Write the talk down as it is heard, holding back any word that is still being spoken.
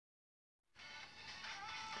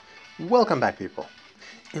Welcome back, people!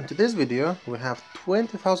 In today's video we have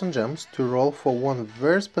 20,000 gems to roll for one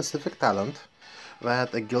very specific talent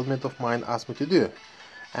that a guildmate of mine asked me to do.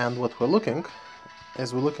 And what we're looking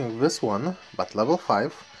this one, but level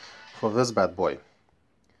 5, for this bad boy.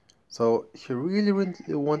 So he really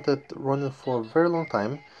wanted Ronin for a very long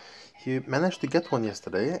time. He managed to get one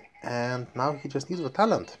yesterday and now he just needs the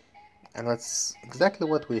talent. And that's exactly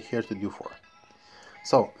what we're here to do for.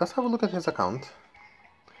 So let's have a look at his account.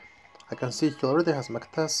 I can see he already has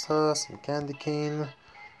Mactessa, some Candy Cane,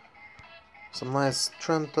 some nice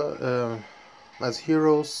nice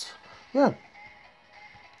heroes. Yeah,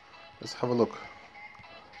 let's have a look.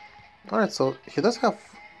 Alright, so he does have,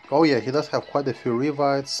 oh yeah, he does have quite a few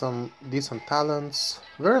revites, some decent talents.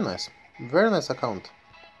 Very nice account.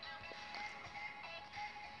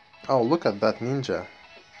 Oh, look at that ninja.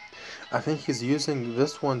 I think he's using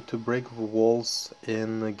this one to break the walls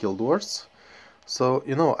in Guild Wars. So,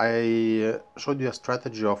 you know, I showed you a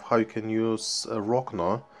strategy of how you can use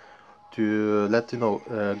Rockno to let,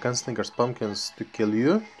 Gunslinger's pumpkins to kill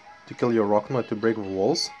you, to kill your Rockno, to break the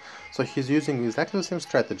walls. So he's using exactly the same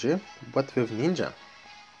strategy, but with Ninja.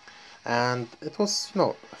 And it was,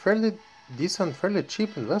 a fairly decent, fairly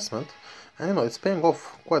cheap investment, and, it's paying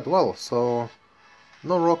off quite well. So,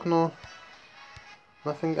 no Rockno,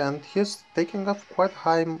 nothing, and he's taking up quite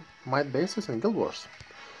high might bases in Guild Wars.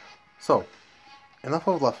 So, enough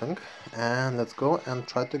of laughing, and let's go and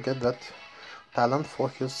try to get that talent for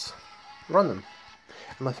his Ronin.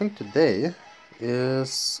 And I think today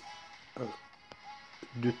is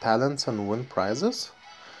do talents and win prizes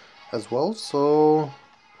as well, so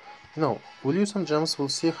we'll use some gems, we'll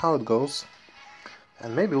see how it goes,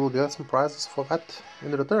 and maybe we'll get some prizes for that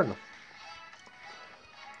in return.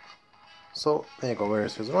 So there you go, where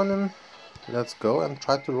is his Ronin? Let's go and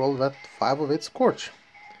try to roll that 5 of 8 Scorch.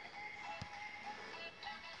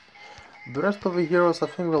 The rest of the heroes I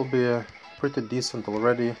think will be pretty decent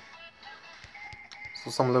already.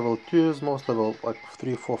 So some level 2s, most level like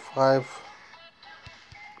 3, 4, 5.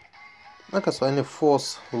 Okay, so any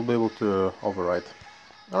 4s will be able to override.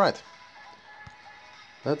 Alright.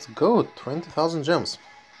 Let's go, 20,000 gems.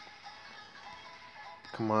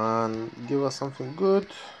 Come on, give us something good.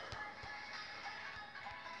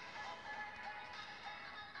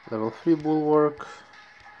 Level 3 Bulwark.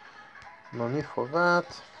 No need for that.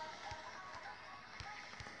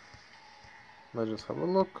 Let's just have a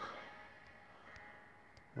look.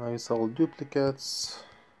 Now it's all duplicates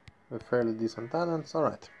with fairly decent talents.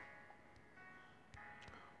 Alright.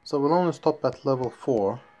 So we'll only stop at level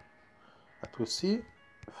 4 that we see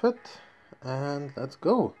fit. And let's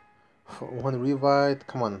go. For one revite,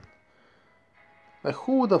 come on. Like,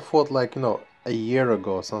 who would have thought, like, a year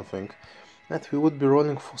ago or something, that we would be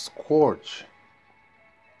rolling for Scorch?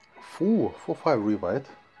 4-5 revite.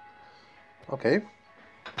 Okay.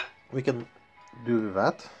 We can do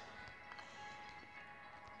that,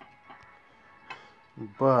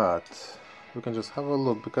 but we can just have a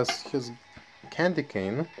look, because his Candy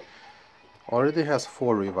Cane already has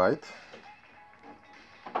 4 revite.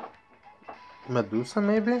 Medusa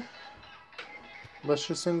maybe, but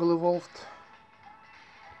she's single evolved.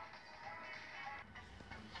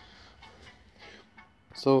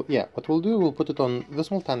 So yeah, what we'll do, we'll put it on this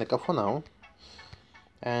Multanica for now,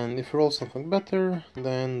 and if we roll something better,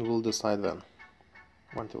 then we'll decide then.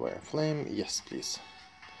 Want to wear a flame? Yes, please.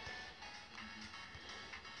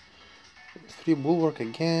 3 Bulwark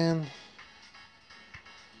again.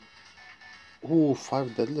 Ooh,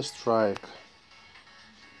 5 Deadly Strike.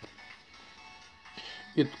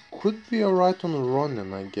 It could be alright on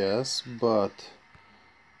Ronin, I guess, but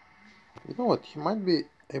you know what? He might be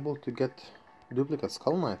able to get duplicate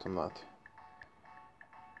Skull Knight on that.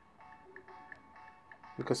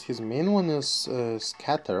 Because his main one is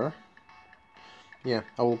Scatter. Yeah,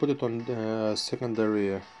 I will put it on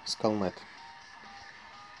secondary Skull Knight.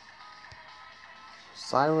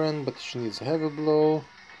 Siren, but she needs a heavy blow.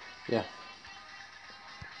 Yeah.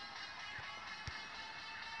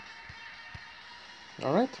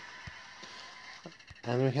 Alright.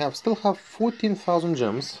 And we still have 14,000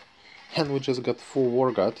 gems. And we just got full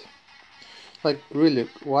War God. Like, really,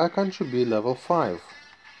 why can't you be level 5?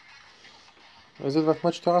 Is it that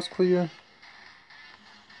much to ask for you?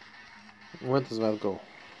 Where does that go?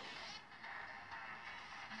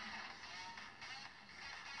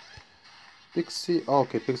 Pixie, oh,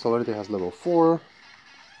 okay, Pixie already has level 4.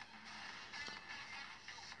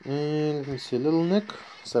 And let me see, Little Nick,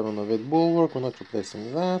 7 of 8 Bulwark, we're not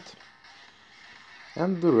replacing that.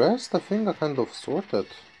 And the rest, I think, are kind of sorted.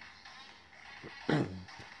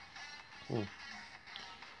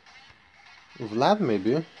 Vlad,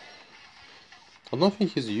 maybe. I don't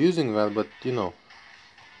think he's using that, but you know,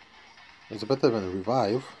 it's better than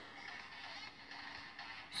revive.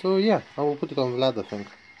 So yeah, I will put it on Vlad, I think.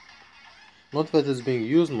 Not that it's being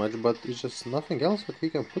used much, but it's just nothing else that he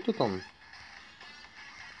can put it on.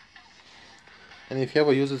 And if you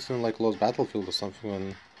ever use it in like Lost Battlefield or something,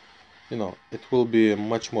 then, you know, it will be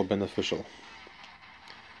much more beneficial.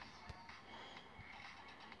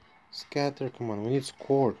 Scatter, come on, we need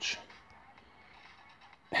Scorch.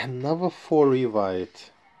 Another 4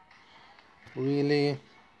 Revite. Really?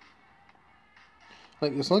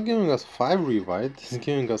 Like, it's not giving us 5 Revite, it's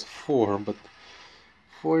giving us 4, but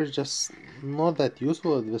 4 is just not that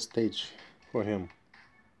useful at this stage for him.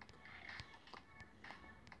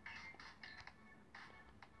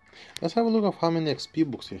 Let's have a look at how many XP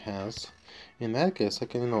books he has. In that case, I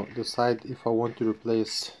can, you know, decide if I want to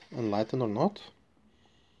replace Enlighten or not.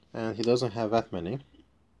 And he doesn't have that many.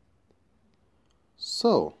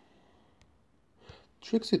 So,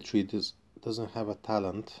 Trixie Tree doesn't have a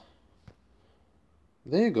talent.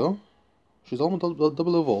 There you go. She's almost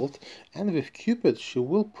double evolved, and with Cupid she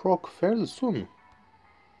will proc fairly soon.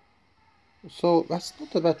 So that's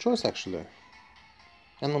not a bad choice actually.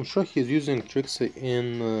 And I'm sure he's using Trixie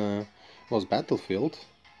in Lost Battlefield.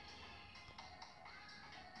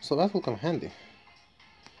 So that will come handy.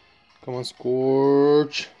 Come on,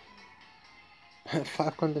 Scorch.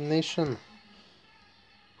 5 condemnation.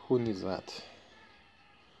 Who needs that?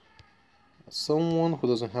 Someone who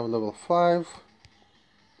doesn't have level 5.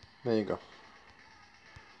 There you go.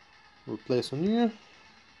 Replace on you.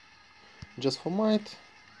 Just for might.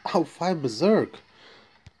 Oh, 5 Berserk.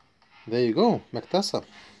 There you go, Mactessa.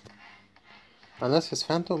 Unless his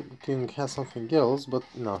Phantom King has something else, but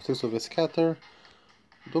no, 6 of his Scatter.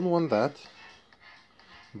 Don't want that.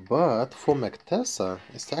 But for Mactessa,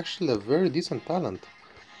 it's actually a very decent talent.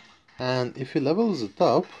 And if he levels it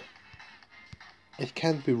up, it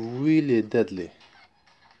can be really deadly.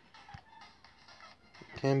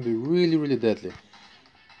 It can be really, really deadly.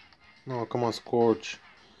 No, come on, Scorch.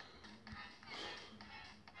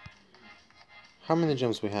 How many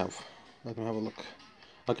gems we have? Let me have a look.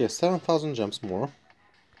 Okay, 7,000 gems more.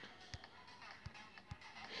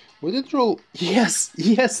 We did roll. Yes,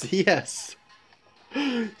 yes, yes.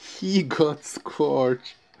 He got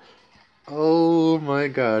Scorch. Oh my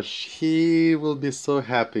gosh, he will be so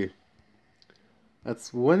happy.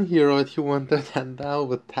 That's one hero that he wanted, and now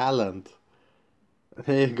with talent.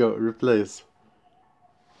 There you go, replace.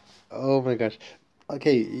 Oh my gosh.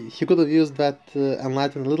 Okay, he could have used that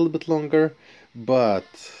Enlighten a little bit longer, but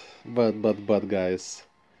guys.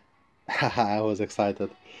 Haha, I was excited.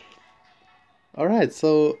 Alright,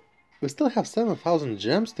 so we still have 7,000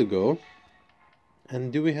 gems to go.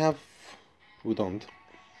 And do we have... we don't.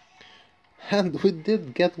 And we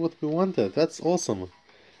did get what we wanted, that's awesome.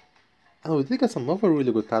 And we did get some other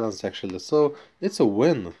really good talents actually, so it's a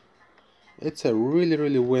win. It's a really,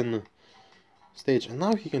 really win stage. And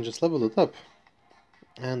now he can just level it up.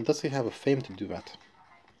 And does he have a fame to do that?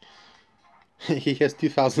 He has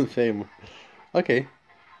 2000 fame. Okay.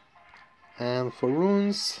 And for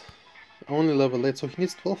runes, only level 8, so he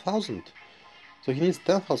needs 12,000. So he needs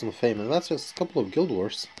 10,000 fame, and that's just a couple of guild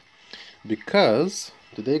wars. Because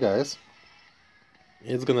today, guys,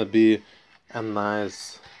 it's gonna be a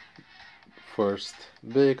nice first,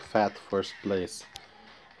 big fat first place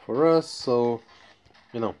for us. So,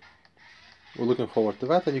 you know, we're looking forward to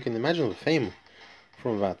that, and you can imagine the fame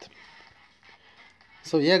from that.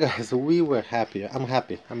 So yeah, guys, we were happy. I'm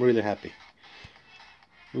happy. I'm really happy.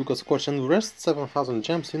 We got Scorch, and the rest 7,000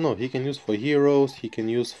 gems, you know, he can use for heroes, he can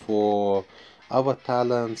use for other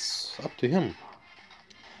talents, up to him.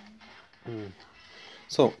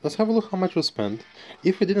 So, let's have a look how much we spent.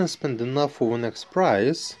 If we didn't spend enough for the next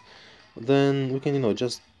prize, then we can, you know,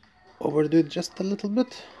 just overdo it just a little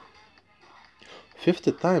bit.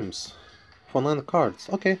 50 times for 9 cards.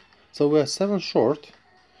 Okay, so we're 7 short,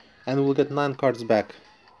 and we'll get 9 cards back.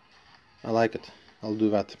 I like it. I'll do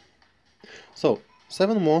that. So,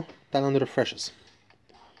 7 more talent refreshes.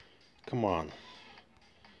 Come on.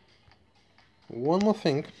 One more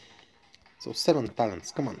thing. So 7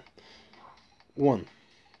 talents, come on. 1,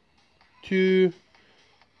 2,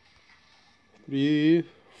 3,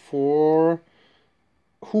 4.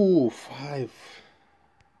 Ooh, 5.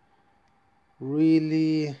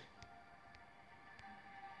 Really?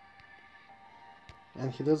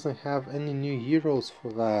 And he doesn't have any new heroes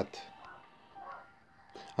for that.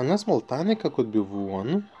 Unless Moltanica could be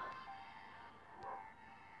one.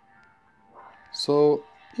 So,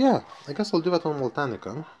 yeah, I guess I'll do that on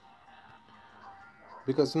Moltanica.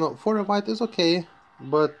 Because, you know, 4 Revite is okay,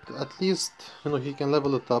 but at least, you know, he can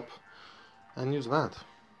level it up and use that.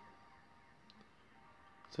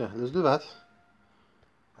 So yeah, let's do that.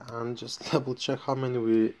 And just double check how many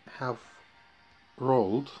we have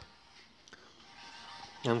rolled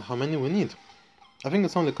and how many we need. I think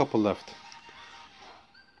it's only a couple left.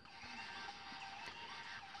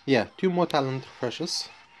 Yeah, 2 more talent refreshes.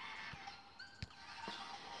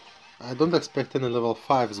 I don't expect any level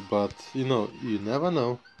 5s, but you know, you never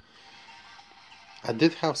know. I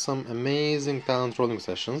did have some amazing talent rolling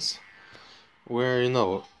sessions where, you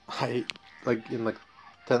know, I in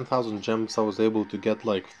 10,000 gems I was able to get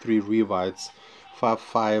like 3 revites,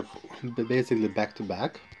 5 basically back to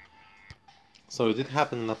back. So it did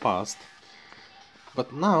happen in the past.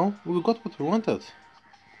 But now we got what we wanted.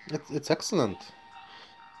 It's excellent.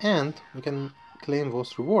 And we can claim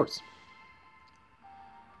those rewards.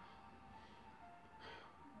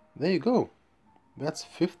 There you go. That's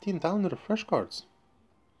 15 talent refresh cards.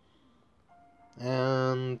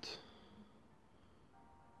 And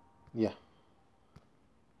yeah.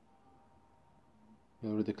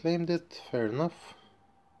 You already claimed it, fair enough.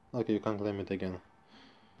 Okay, you can't claim it again.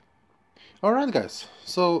 Alright guys,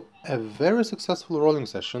 so a very successful rolling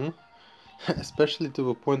session, especially to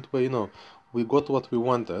the point where, you know, we got what we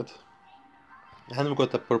wanted. And we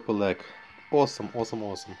got a purple egg. Awesome, awesome,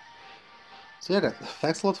 awesome. So yeah guys,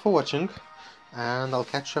 thanks a lot for watching, and I'll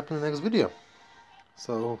catch you up in the next video.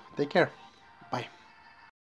 So, take care.